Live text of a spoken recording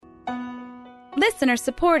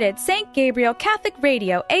Listener-supported St. Gabriel Catholic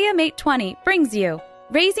Radio AM 820 brings you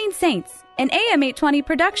Raising Saints, an AM 820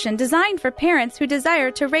 production designed for parents who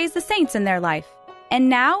desire to raise the saints in their life. And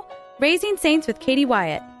now, Raising Saints with Katie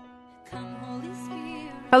Wyatt.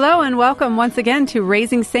 Hello and welcome once again to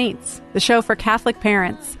Raising Saints, the show for Catholic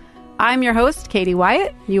parents. I'm your host, Katie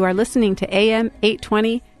Wyatt. You are listening to AM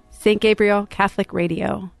 820 St. Gabriel Catholic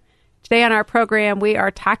Radio. Today on our program, we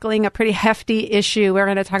are tackling a pretty hefty issue. We're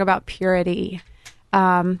going to talk about purity.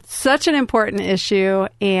 Such an important issue,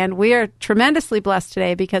 and we are tremendously blessed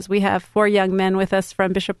today because we have 4 young men with us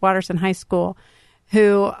from Bishop Watterson High School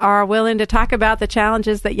who are willing to talk about the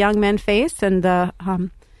challenges that young men face and the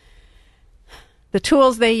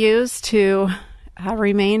tools they use to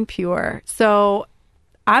remain pure. So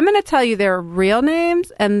I'm going to tell you their real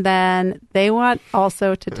names, and then they want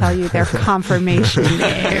also to tell you their confirmation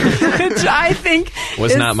name, which I think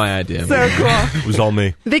was not my idea. So cool. It was all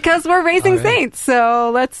me. Because we're raising saints.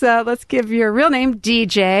 So let's give your real name,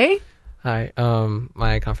 DJ. Hi.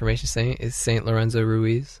 My confirmation saint is Saint Lorenzo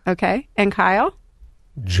Ruiz. Okay. And Kyle?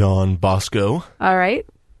 John Bosco. All right.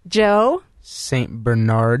 Joe? Saint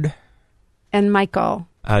Bernard. And Michael?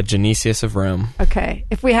 Genesius of Rome. Okay.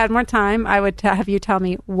 If we had more time, I would have you tell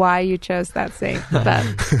me why you chose that saint. But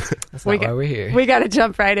that's not why we're here. We got to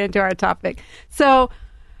jump right into our topic. So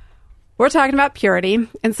we're talking about purity.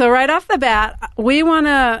 And so right off the bat, we want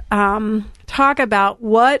to talk about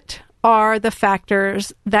what are the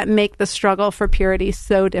factors that make the struggle for purity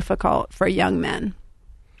so difficult for young men.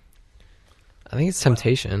 I think it's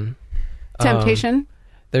temptation. Temptation?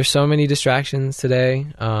 There's so many distractions today,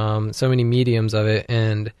 so many mediums of it,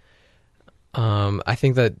 and I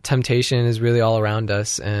think that temptation is really all around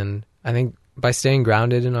us, and I think by staying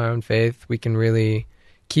grounded in our own faith, we can really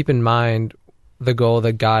keep in mind the goal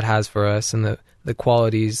that God has for us and the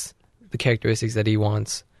qualities, the characteristics that He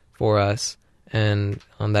wants for us, and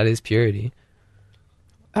that is purity.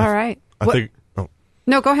 All right. I think... Oh.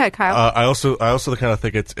 No, go ahead, Kyle. I also kind of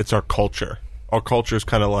think it's our culture. Our culture is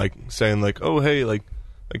kind of like saying like, oh, hey, like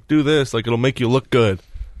do this, like it'll make you look good.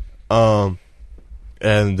 I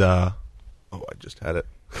just had it.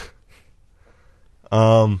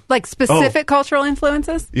 Like specific cultural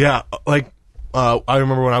influences? Yeah, like I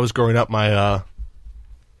remember when I was growing up, my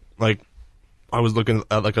I was looking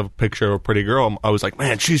at like a picture of a pretty girl. I was like,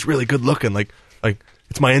 man, she's really good looking. Like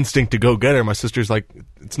it's my instinct to go get her. My sister's like,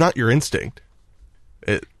 it's not your instinct.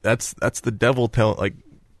 That's the devil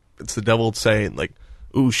it's the devil saying like,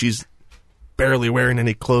 ooh, she's barely wearing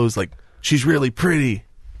any clothes, like she's really pretty,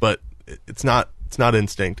 but it's not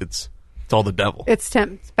instinct, it's all the devil. It's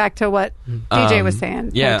back to what DJ was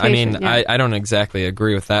saying. Yeah, temptation. I mean, I don't exactly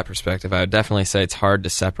agree with that perspective. I would definitely say it's hard to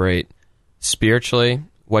separate spiritually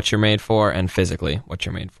what you're made for and physically what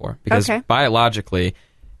you're made for, because biologically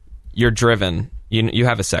you're driven, you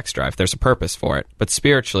have a sex drive, there's a purpose for it, but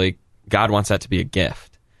spiritually God wants that to be a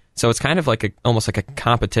gift. So it's kind of like almost like a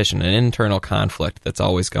competition, an internal conflict that's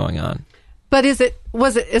always going on. But is it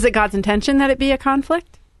God's intention that it be a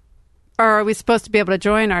conflict? Or are we supposed to be able to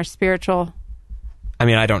join our spiritual I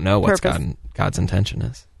mean, I don't know what God's intention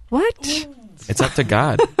is. What? It's up to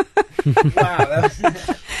God. Wow.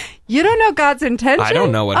 You don't know God's intention? I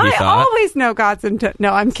don't know what he thought. I always know God's intention.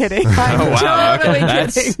 No, I'm kidding. I'm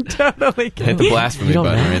totally kidding. Hit the blasphemy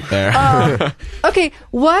button right there. Okay,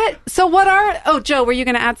 Joe, were you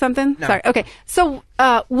going to add something? No. Sorry. Okay, so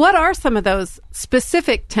what are some of those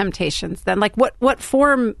specific temptations then? Like what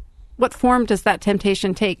form does that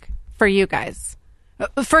temptation take for you guys?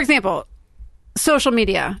 For example, social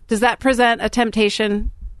media, does that present a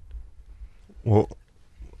temptation? Well,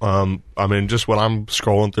 I mean, just when I'm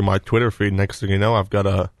scrolling through my Twitter feed, next thing you know, I've got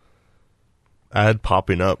a ad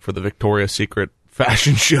popping up for the Victoria's Secret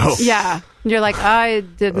fashion show. Yeah. You're like, I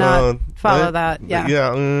did not follow that. Yeah.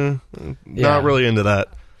 Yeah, not really into that.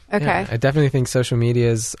 Okay. Yeah, I definitely think social media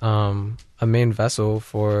is a main vessel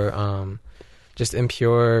for just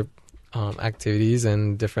impure activities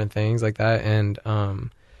and different things like that. And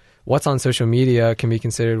what's on social media can be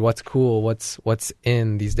considered what's cool, what's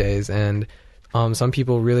in these days. And some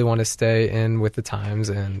people really want to stay in with the times,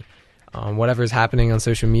 and whatever's happening on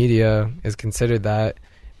social media is considered that.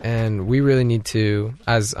 And we really need to,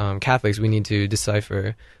 as Catholics, we need to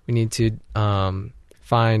decipher. We need to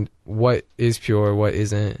find what is pure, what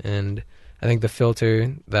isn't. And I think the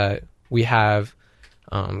filter that we have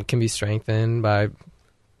can be strengthened by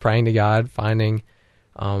praying to God, finding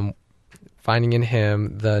in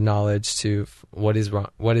Him the knowledge to what is wrong,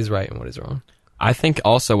 what is right, and what is wrong. I think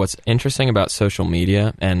also what's interesting about social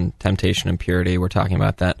media and temptation and purity, we're talking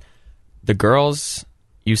about that. The girls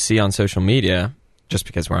you see on social media, just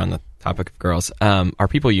because we're on the topic of girls, are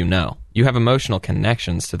people you know. You have emotional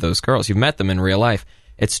connections to those girls. You've met them in real life.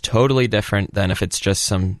 It's totally different than if it's just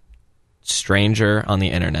some stranger on the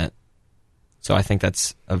internet. So I think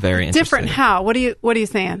that's a very interesting. Different how? What are you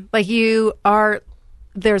saying? Like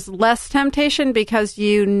there's less temptation because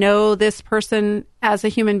you know this person as a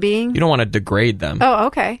human being? You don't want to degrade them. Oh,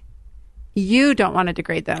 okay. You don't want to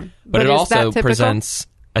degrade them. But it also presents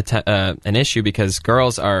an issue because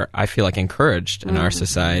girls are, I feel like, encouraged in our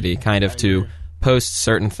society kind of to post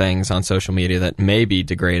certain things on social media that may be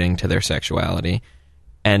degrading to their sexuality.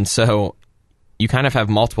 And so you kind of have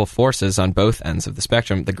multiple forces on both ends of the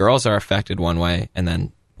spectrum. The girls are affected one way, and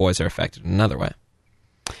then boys are affected in another way.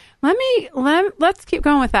 Let's keep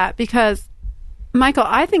going with that because, Michael,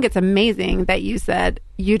 I think it's amazing that you said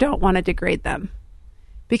you don't want to degrade them.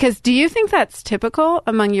 Because do you think that's typical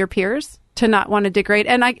among your peers to not want to degrade?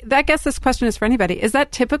 And I guess this question is for anybody. Is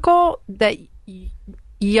that typical that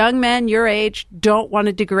young men your age don't want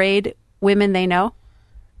to degrade women they know?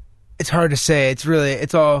 It's hard to say.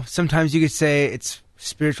 It's all, sometimes you could say it's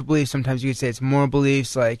spiritual beliefs. Sometimes you could say it's moral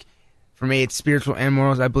beliefs. Like, for me, it's spiritual and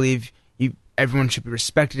morals. I believe everyone should be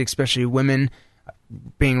respected, especially women.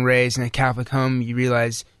 Being raised in a Catholic home, you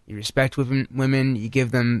realize you respect women, you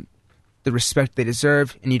give them the respect they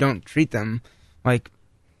deserve, and you don't treat them like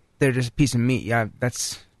they're just a piece of meat. Yeah,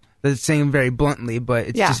 that's saying very bluntly, but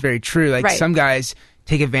it's just very true. Like, some guys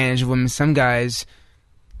take advantage of women. Some guys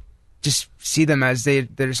just see them as they're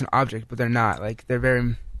just an object, but they're not. Like, they're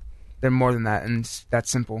more than that, and it's that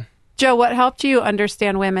simple. Joe, what helped you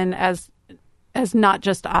understand women as not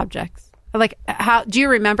just objects? Like, how do you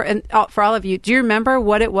remember? And for all of you, do you remember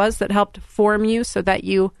what it was that helped form you so that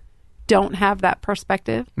you don't have that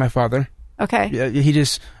perspective? My father. Okay. Yeah, he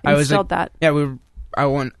just instilled that. Yeah, I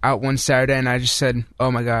went out one Saturday and I just said, "Oh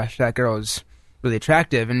my gosh, that girl is really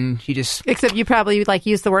attractive," and he just. Except you probably like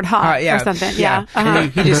used the word hot or something. Yeah.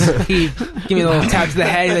 And he gave me a little tap to the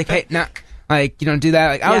head. He's like, "Hey, no, like you don't do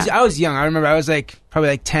that." Like I was young. I remember I was like probably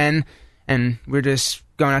like 10, and we were just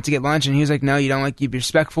going out to get lunch, and he was like, "No, you don't. Like, you be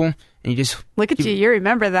respectful." And you just look at you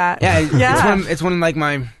remember that. Yeah. It's one of like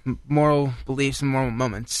my moral beliefs and moral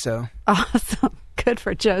moments. So awesome. Good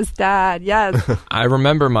for Joe's dad. Yes. I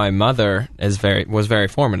remember my mother was very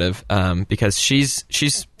formative because she's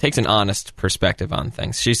takes an honest perspective on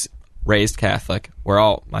things. She's raised Catholic.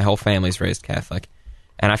 My whole family's raised Catholic,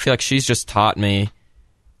 and I feel like she's just taught me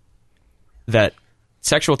that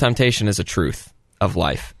sexual temptation is a truth of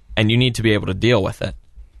life, and you need to be able to deal with it.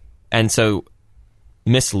 And so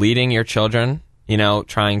misleading your children,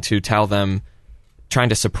 trying to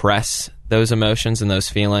suppress those emotions and those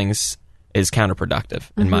feelings is counterproductive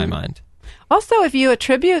in my mind. Also, if you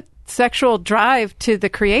attribute sexual drive to the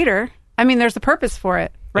Creator, I mean, there's a purpose for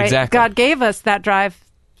it, right? Exactly. God gave us that drive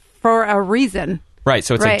for a reason. Right,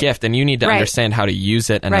 so it's a gift, and you need to understand how to use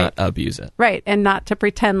it and not abuse it. Right, and not to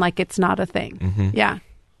pretend like it's not a thing. Mm-hmm. Yeah.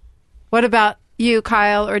 What about you,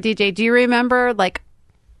 Kyle or DJ? Do you remember, like,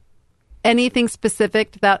 anything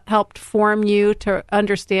specific that helped form you to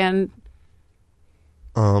understand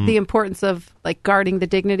the importance of like guarding the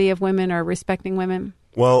dignity of women or respecting women?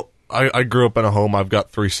 Well, I grew up in a home. I've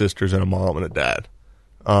got 3 sisters and a mom and a dad.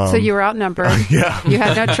 So you were outnumbered. Yeah, you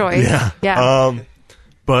had no choice. Yeah.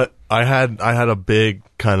 But I had a big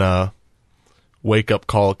kind of wake up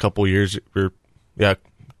call a couple years, 2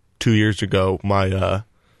 years ago. My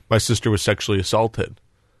sister was sexually assaulted,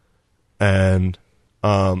 and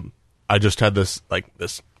I just had this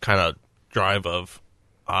kind of drive of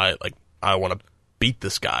I want to beat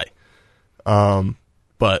this guy,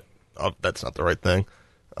 but that's not the right thing.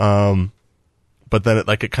 But then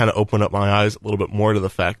it kind of opened up my eyes a little bit more to the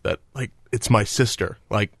fact that it's my sister,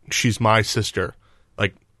 she's my sister.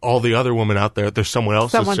 All the other women out there, there's someone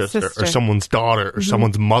else's sister or someone's daughter or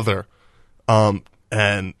someone's mother,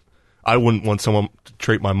 and I wouldn't want someone to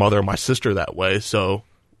treat my mother or my sister that way. So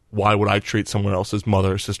why would I treat someone else's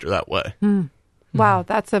mother or sister that way? Mm. Wow,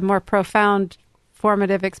 that's a more profound,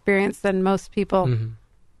 formative experience than most people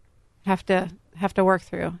have to work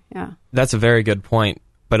through. Yeah, that's a very good point.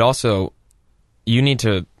 But also, you need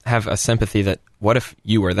to have a sympathy that what if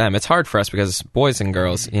you were them? It's hard for us because boys and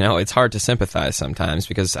girls, it's hard to sympathize sometimes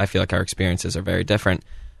because I feel like our experiences are very different.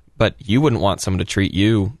 But you wouldn't want someone to treat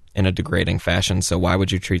you in a degrading fashion, so why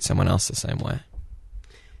would you treat someone else the same way?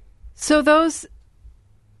 So those...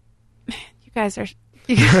 You guys are,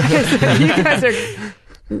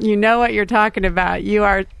 you know what you're talking about. You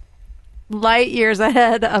are light years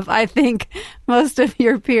ahead of, I think, most of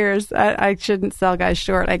your peers. I shouldn't sell guys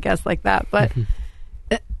short, I guess, like that. But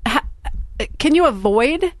can you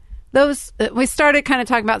avoid those? We started kind of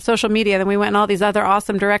talking about social media, then we went in all these other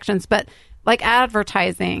awesome directions. But like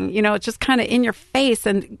advertising, it's just kind of in your face.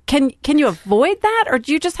 And can you avoid that, or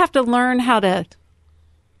do you just have to learn how to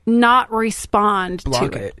not respond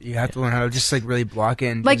block to it? You have to learn how to just like really block it.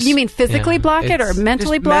 And like, you mean physically block it or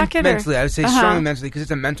mentally block it? Mentally, I would say strongly mentally, because it's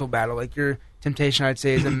a mental battle. Like your temptation, I'd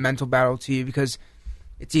say, is a mental battle to you, because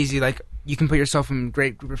it's easy. Like, you can put yourself in a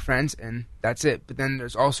great group of friends and that's it. But then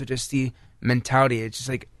there's also just the mentality. It's just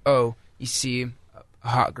like, oh, you see a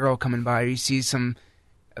hot girl coming by, or you see some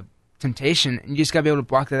temptation, and you just gotta be able to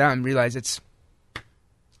block that out and realize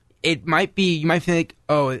it might be, you might feel like,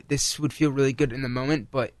 oh, this would feel really good in the moment,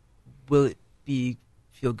 but will it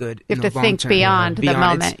feel good in the long term? You have to think beyond the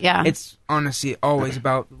moment. It's honestly always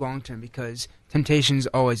about long term, because temptation is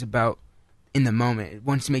always about in the moment. It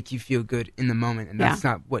wants to make you feel good in the moment, and that's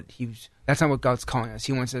not what that's not what God's calling us.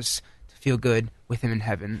 He wants us to feel good with Him in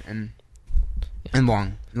heaven and in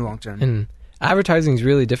the long term. And advertising is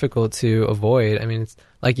really difficult to avoid. I mean, it's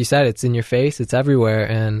like you said, it's in your face, it's everywhere.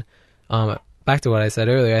 And back to what I said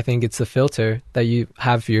earlier, I think it's the filter that you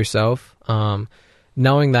have for yourself.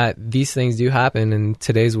 Knowing that these things do happen in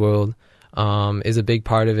today's world is a big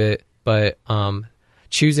part of it, but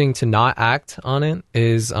choosing to not act on it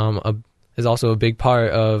is also a big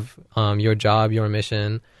part of your job, your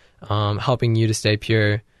mission, helping you to stay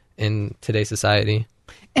pure in today's society.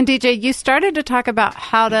 And DJ, you started to talk about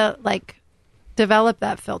how to develop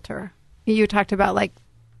that filter. You talked about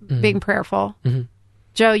being prayerful. Mm-hmm.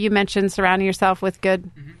 Joe, you mentioned surrounding yourself with good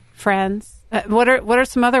friends. What are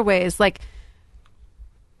some other ways?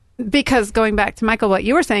 Because going back to Michael, what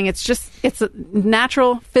you were saying, it's a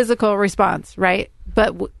natural physical response, right?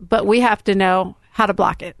 But we have to know how to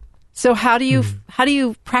block it. So how do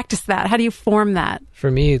you practice that? How do you form that? For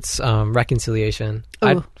me, it's reconciliation.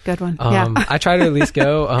 Oh, good one. I try to at least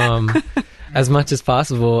go as much as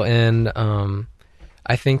possible, and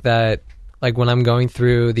I think that when I'm going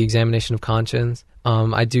through the examination of conscience,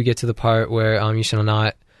 I do get to the part where you shall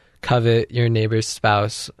not covet your neighbor's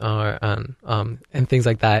spouse, or and things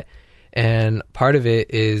like that. And part of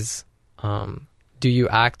it is, do you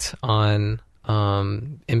act on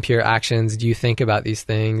impure actions? Do you think about these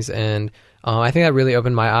things? And I think that really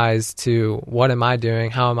opened my eyes to what am I doing?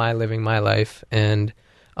 How am I living my life? And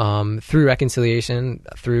through reconciliation,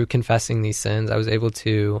 through confessing these sins, I was able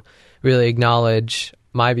to really acknowledge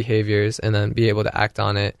my behaviors and then be able to act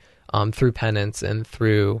on it through penance and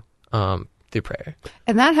through prayer.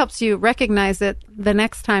 And that helps you recognize it the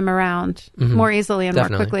next time around more easily and more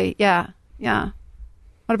quickly. Yeah.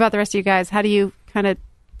 What about the rest of you guys? How do you kind of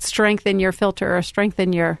strengthen your filter or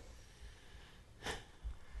strengthen your...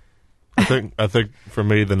 I think for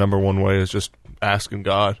me, the number one way is just asking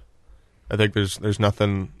God. I think there's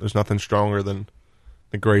nothing stronger than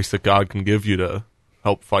the grace that God can give you to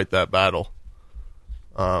help fight that battle.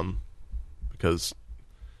 Because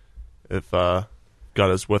if God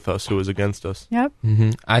is with us, who is against us? Yep.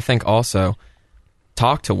 Mm-hmm. I think also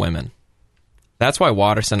talk to women. That's why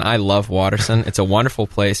Watterson, I love Watterson. It's a wonderful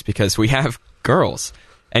place because we have girls,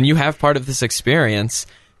 and you have part of this experience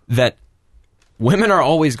that women are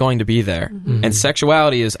always going to be there, and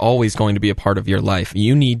sexuality is always going to be a part of your life.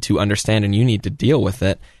 You need to understand, and you need to deal with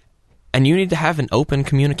it, and you need to have an open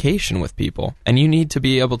communication with people, and you need to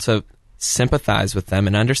be able to sympathize with them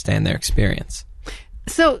and understand their experience.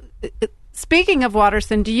 So, speaking of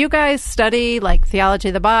Watterson, do you guys study theology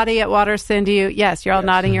of the body at Watterson? Yes, you're all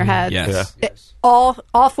nodding your heads. Yes. Yeah.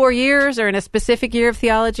 All 4 years, or in a specific year of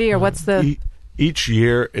theology, or what's the... Each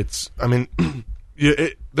year, it's,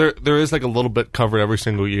 there is a little bit covered every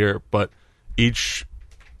single year, but each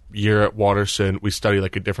year at Watterson, we study a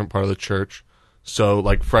different part of the church. So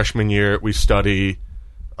freshman year, we study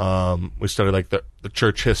the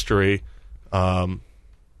church history.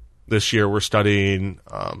 This year we're studying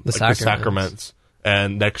the sacraments.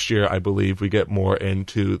 And next year, I believe we get more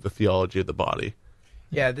into the theology of the body.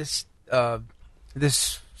 Yeah, this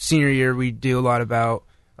senior year, we do a lot about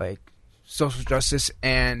social justice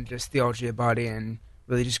and just theology of the body, and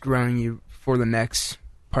really just growing you for the next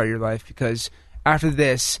part of your life. Because after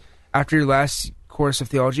your last course of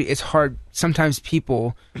theology, it's hard. Sometimes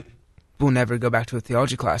people will never go back to a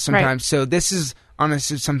theology class. Sometimes, right. So this is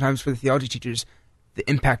honestly sometimes for the theology teachers, the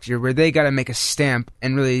impact year where they got to make a stamp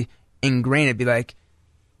and really ingrain it. Be like,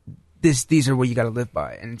 these are what you got to live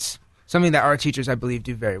by, and it's something that our teachers, I believe,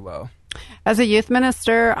 do very well. As a youth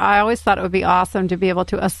minister, I always thought it would be awesome to be able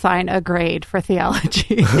to assign a grade for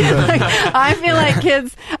theology. I feel like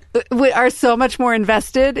kids are so much more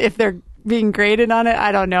invested if they're being graded on it.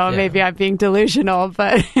 I don't know. Yeah. Maybe I'm being delusional,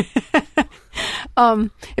 but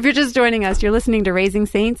if you're just joining us, you're listening to Raising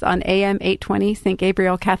Saints on AM 820 St.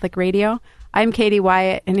 Gabriel Catholic Radio. I'm Katie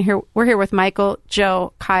Wyatt, and we're here with Michael,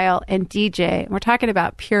 Joe, Kyle, and DJ. And we're talking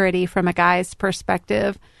about purity from a guy's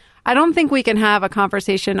perspective. I don't think we can have a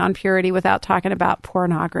conversation on purity without talking about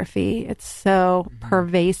pornography. It's so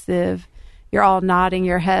pervasive. You're all nodding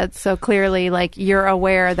your heads so clearly, like you're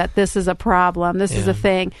aware that this is a problem. This is a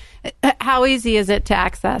thing. How easy is it to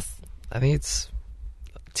access? I think it's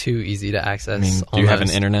too easy to access. I mean, do you have an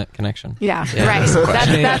internet connection? Yeah. Right.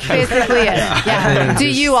 That's basically it. Yeah. Do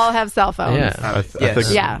you all have cell phones? Yeah. I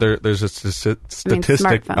think there's a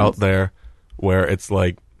statistic out there where it's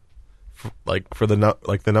like for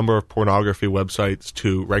the number of pornography websites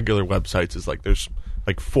to regular websites is like there's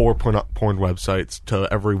like 4 porn websites to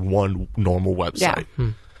every one normal website.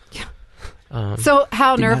 Yeah. So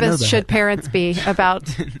how nervous should parents be about?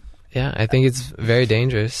 Yeah, I think it's very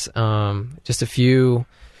dangerous. Just a few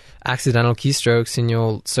accidental keystrokes and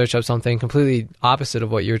you'll search up something completely opposite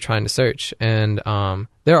of what you're trying to search. And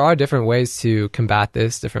there are different ways to combat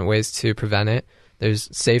this, different ways to prevent it. There's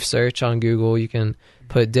safe search on Google. You can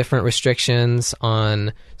put different restrictions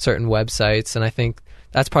on certain websites. And I think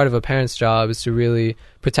that's part of a parent's job, is to really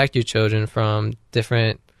protect your children from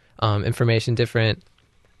different information, different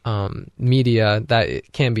media that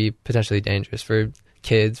it can be potentially dangerous for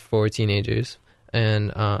kids, for teenagers.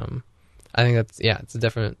 And I think it's a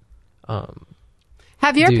different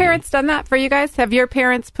have your parents done that for you guys? Have your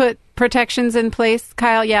parents put protections in place?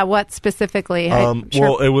 Kyle, what specifically?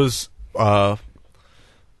 Well, it was I'll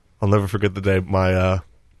never forget the day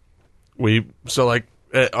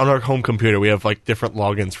on our home computer we have like different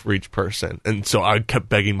logins for each person, and so I kept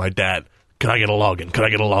begging my dad, can I get a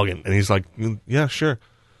login? And he's like, yeah, sure.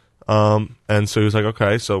 And so he was like,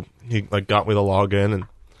 okay. So he like got me the login, and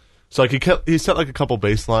so like he set like a couple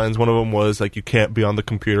baselines. One of them was like, you can't be on the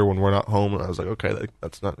computer when we're not home. And I was like, okay,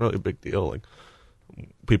 that's not really a big deal. Like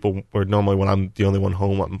people were normally, when I'm the only one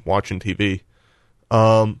home, I'm watching TV.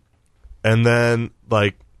 And then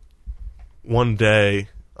like one day,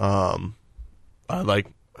 I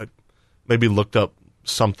maybe looked up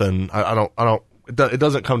something. It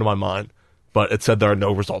doesn't come to my mind, but it said there are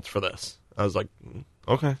no results for this. I was like,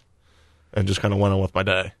 okay. And just kind of went on with my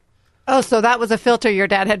day. Oh, so that was a filter your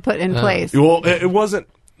dad had put in place. Well, it wasn't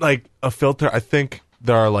like a filter. I think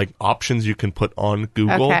there are like options you can put on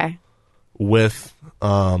Google with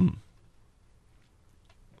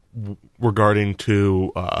regarding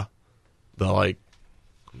to the like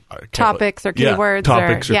topics or keywords.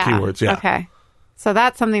 Keywords. Yeah. Okay. So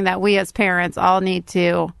that's something that we as parents all need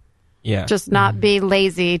to just not be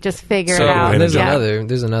lazy, just figure it out.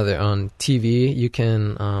 There's another on TV. You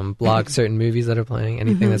can block certain movies that are playing,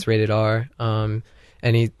 anything that's rated R,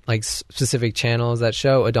 any like specific channels that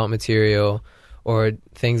show adult material or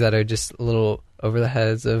things that are just a little over the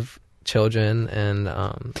heads of children, and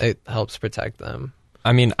it helps protect them.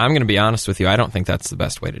 I mean, I'm going to be honest with you. I don't think that's the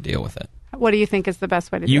best way to deal with it. What do you think is the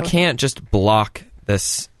best way to deal with it? You can't just block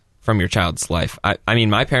this from your child's life. I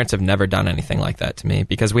mean, my parents have never done anything like that to me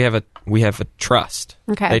because we have a trust.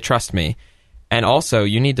 Okay. They trust me. And also,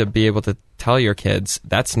 you need to be able to tell your kids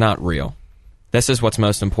that's not real. This is what's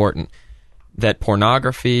most important. That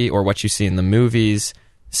pornography or what you see in the movies,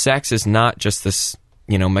 sex is not just this,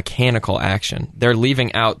 mechanical action. They're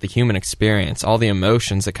leaving out the human experience, all the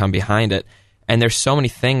emotions that come behind it. And there's so many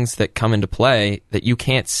things that come into play that you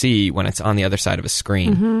can't see when it's on the other side of a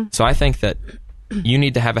screen. Mm-hmm. So I think that you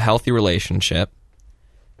need to have a healthy relationship,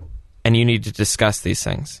 and you need to discuss these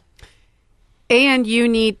things. And you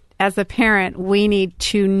need, as a parent, we need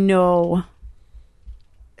to know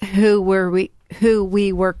who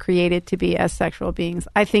we were created to be as sexual beings.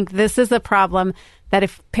 I think this is a problem that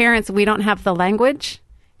if parents, we don't have the language,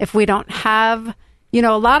 if we don't have, a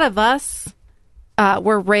lot of us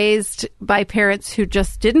were raised by parents who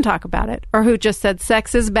just didn't talk about it, or who just said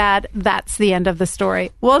sex is bad. That's the end of the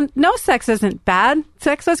story. Well, no, sex isn't bad.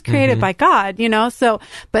 Sex was created by God, So,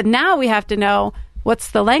 but now we have to know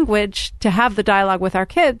what's the language to have the dialogue with our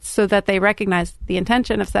kids so that they recognize the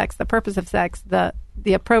intention of sex, the purpose of sex, the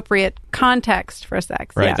appropriate context for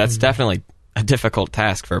sex. Right. Yeah. That's definitely a difficult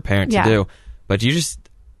task for a parent to do. But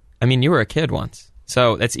you were a kid once.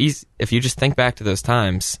 So it's easy. If you just think back to those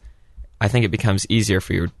times, I think it becomes easier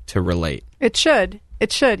for you to relate. It should,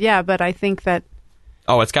 yeah. But I think that...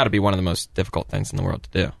 Oh, it's got to be one of the most difficult things in the world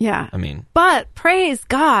to do. Yeah. But praise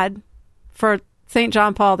God for St.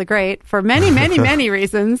 John Paul the Great for many, many, many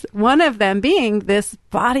reasons. One of them being this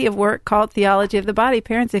body of work called Theology of the Body.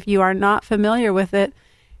 Parents, if you are not familiar with it,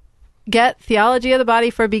 get Theology of the Body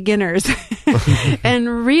for Beginners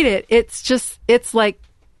and read it. It's like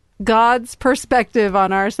God's perspective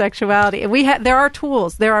on our sexuality. There are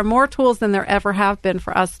tools. There are more tools than there ever have been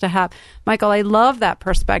for us to have. Michael, I love that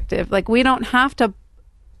perspective. Like, we don't have to,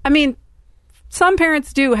 I mean, some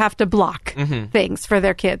parents do have to block things for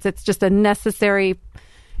their kids. It's just a necessary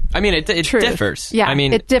I mean, it differs. Yeah, I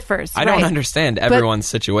mean, it differs. I don't understand everyone's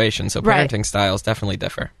situation, so parenting styles definitely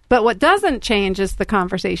differ. But what doesn't change is the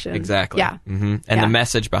conversation. Exactly. Yeah. And the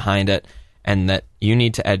message behind it, and that you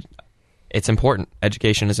need to it's important.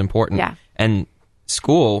 Education is important. Yeah. And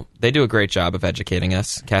school, they do a great job of educating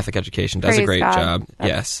us. Catholic education does a great job. That's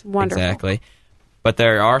yes, wonderful. Exactly. But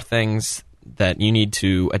there are things that you need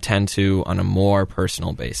to attend to on a more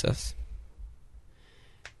personal basis.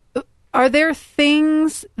 Are there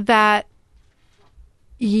things that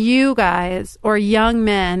you guys or young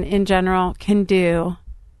men in general can do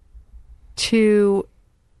to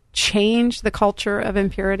change the culture of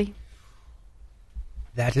impurity?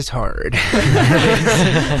 That is hard.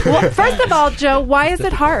 Well, first of all, Joe, why is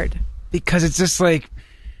it hard? Because it's just like,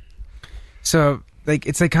 so like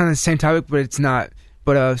it's like kind of the same topic, but it's not.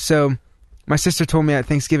 But so my sister told me at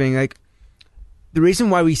Thanksgiving, like, the reason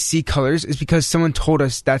why we see colors is because someone told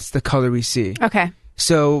us that's the color we see. Okay.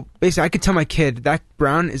 So basically, I could tell my kid that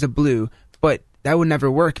brown is a blue, but that would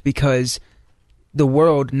never work because the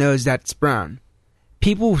world knows that's brown.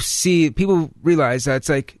 People realize that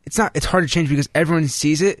it's hard to change because everyone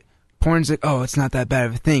sees it. Porn's like, oh, it's not that bad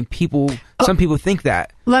of a thing. Some people think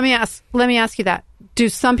that. Let me ask you that. Do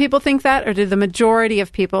some people think that, or do the majority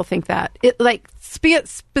of people think that?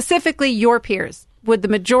 Specifically your peers. Would the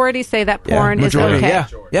majority say that porn is okay?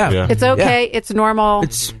 Yeah. It's okay. Yeah. It's normal.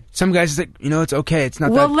 It's some guys like, it's okay. It's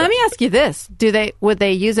not. Well, let me ask you this: would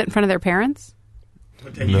they use it in front of their parents?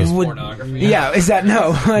 Would they use pornography? Yeah. Is that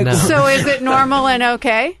no? No. So is it normal and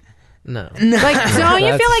okay? No. Like, don't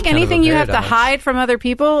you feel like kind of anything a you have to paradox. hide from other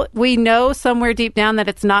people, we know somewhere deep down that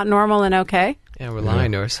it's not normal and okay? Yeah, we're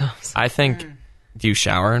lying to ourselves. I think. Do you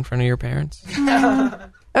shower in front of your parents?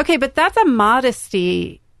 Okay, but that's a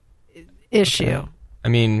modesty issue. Okay. I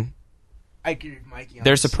mean, I agree with Mikey on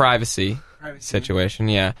there's a this. privacy situation,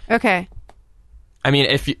 yeah. Okay. I mean,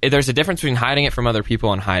 if there's a difference between hiding it from other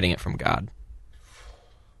people and hiding it from God.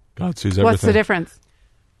 God sees everything. What's the difference?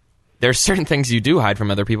 There's certain things you do hide from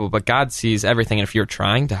other people, but God sees everything, and if you're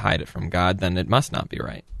trying to hide it from God, then it must not be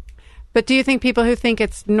right. But do you think people who think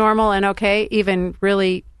it's normal and okay even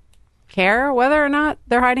really care whether or not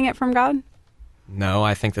they're hiding it from God? No,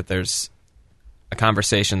 I think that there's a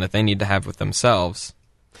conversation that they need to have with themselves.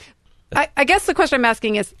 I guess the question I'm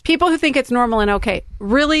asking is, people who think it's normal and okay,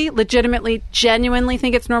 really, legitimately, genuinely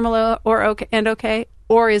think it's normal or okay?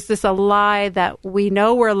 Or is this a lie that we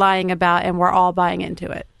know we're lying about and we're all buying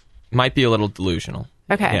into it? Might be a little delusional.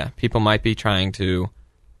 Okay. Yeah, people might be trying to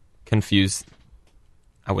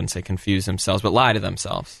I wouldn't say confuse themselves, but lie to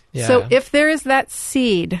themselves. Yeah. So if there is that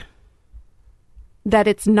seed that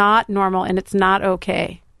it's not normal and it's not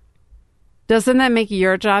okay, doesn't that make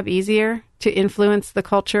your job easier to influence the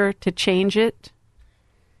culture to change it?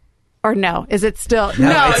 Or no? Is it still...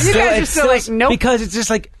 No, you guys are still like, nope. Because it's just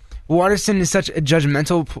like, Waterston is such a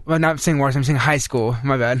judgmental... Well, not saying Waterston, I'm saying high school.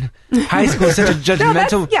 My bad. High school is such a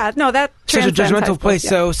judgmental... that such a transcends high judgmental school, place. yeah.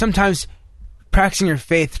 So sometimes practicing your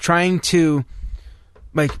faith, trying to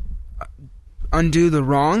like undo the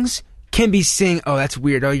wrongs, can be saying, "Oh, that's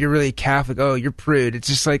weird. Oh, you're really Catholic. Oh, you're prude." It's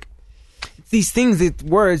just like these things, that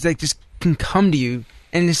words that just can come to you,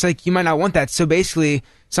 and it's like you might not want that. So basically,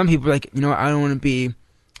 some people are like, I don't want to be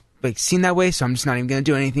like seen that way, so I'm just not even going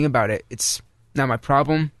to do anything about it. It's not my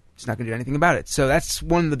problem. Just not going to do anything about it. So that's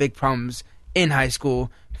one of the big problems in high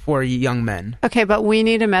school for young men. Okay, but we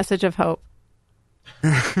need a message of hope.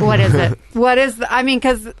 What is it?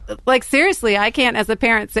 Because, like, seriously, I can't, as a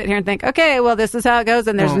parent, sit here and think, okay, well, this is how it goes,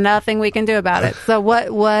 and there's nothing we can do about it. So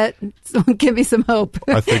what? Give me some hope,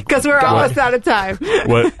 because we're almost out of time.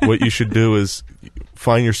 What you should do is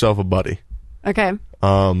find yourself a buddy. Okay.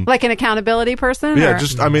 Like an accountability person? Yeah,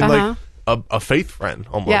 or? Like a faith friend,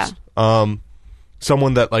 almost. Yeah.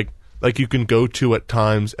 Someone that, like you can go to at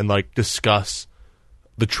times and, like, discuss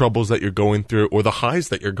the troubles that you're going through or the highs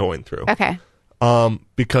that you're going through. Okay.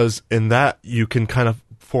 Because in that you can kind of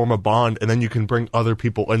form a bond, and then you can bring other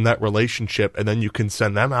people in that relationship, and then you can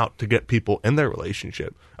send them out to get people in their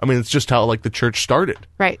relationship. I mean, it's just how, like, the church started.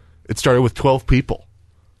 Right. It started with 12 people.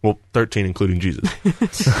 Well, 13 including Jesus.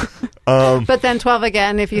 But then 12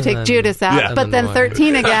 again if you take Judas out. Yeah. But then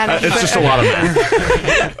 13 again. It's just a lot of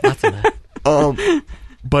math. Lots of that.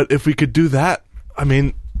 But if we could do that, I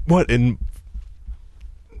mean, in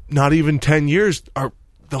not even 10 years,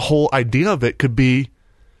 the whole idea of it could be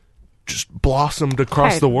just blossomed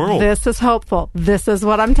across Okay, the world. This is hopeful. This is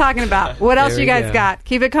what I'm talking about. What else you guys got?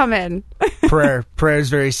 Keep it coming. Prayer is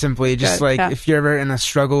very simply just Good, if you're ever in a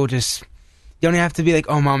struggle, just you don't have to be like,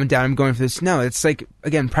 oh, mom and dad, I'm going for this. No, it's like,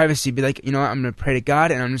 again, privacy. Be like, you know what, I'm going to pray to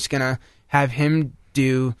God, and I'm just going to have him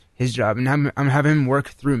do his job, and I'm going to have him work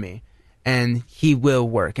through me, and he will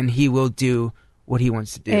work, and he will do what he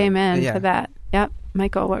wants to do. Amen to that. Yep.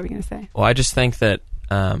 Michael, what were we going to say? Well, I just think that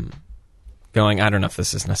I don't know if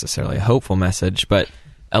this is necessarily a hopeful message, but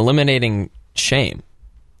eliminating shame.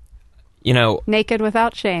 Naked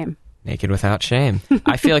without shame. Naked without shame.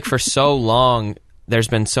 I feel like for so long, there's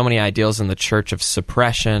been so many ideals in the church of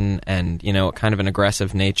suppression and, kind of an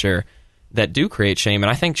aggressive nature that do create shame. And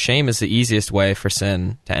I think shame is the easiest way for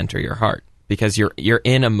sin to enter your heart because you're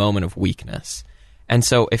in a moment of weakness. And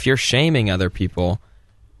so if you're shaming other people,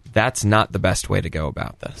 that's not the best way to go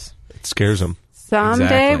about this. It scares them. Someday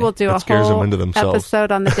Exactly. we'll do a scares them whole into themselves.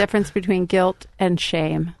 episode on the difference between guilt and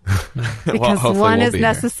shame. Because hopefully one we'll is be here.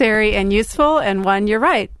 necessary and useful, and one, you're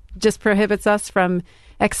right, just prohibits us from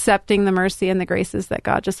accepting the mercy and the graces that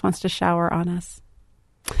God just wants to shower on us.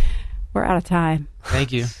 We're out of time.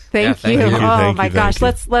 Thank you. Thank thank you. you. Oh Thank my you, gosh.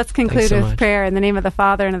 thank you. Let's conclude so with much. prayer in the name of the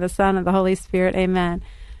Father and of the Son and of the Holy Spirit. Amen.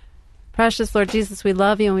 Precious Lord Jesus, we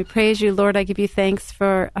love you and we praise you. Lord, I give you thanks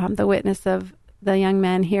for the witness of the young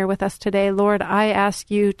men here with us today. Lord, I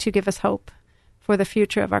ask you to give us hope for the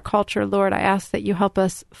future of our culture. Lord, I ask that you help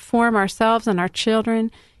us form ourselves and our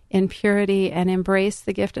children in purity and embrace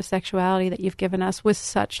the gift of sexuality that you've given us with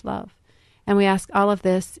such love. And we ask all of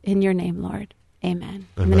this in your name, Lord. Amen.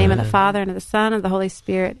 In the name of the Father, and of the Son, and of the Holy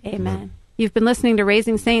Spirit. Amen. You've been listening to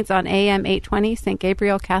Raising Saints on AM 820, St.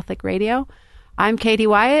 Gabriel Catholic Radio. I'm Katie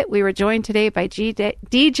Wyatt. We were joined today by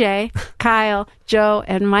DJ, Kyle, Joe,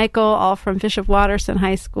 and Michael, all from Bishop Watterson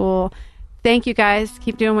High School. Thank you, guys.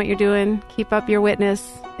 Keep doing what you're doing. Keep up your witness.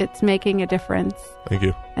 It's making a difference. Thank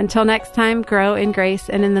you. Until next time, grow in grace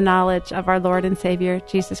and in the knowledge of our Lord and Savior,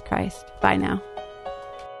 Jesus Christ. Bye now.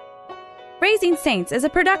 Raising Saints is a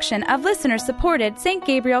production of listener-supported St.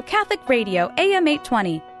 Gabriel Catholic Radio AM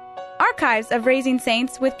 820. Archives of Raising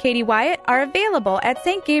Saints with Katie Wyatt are available at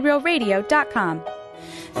stgabrielradio.com.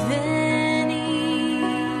 Veni,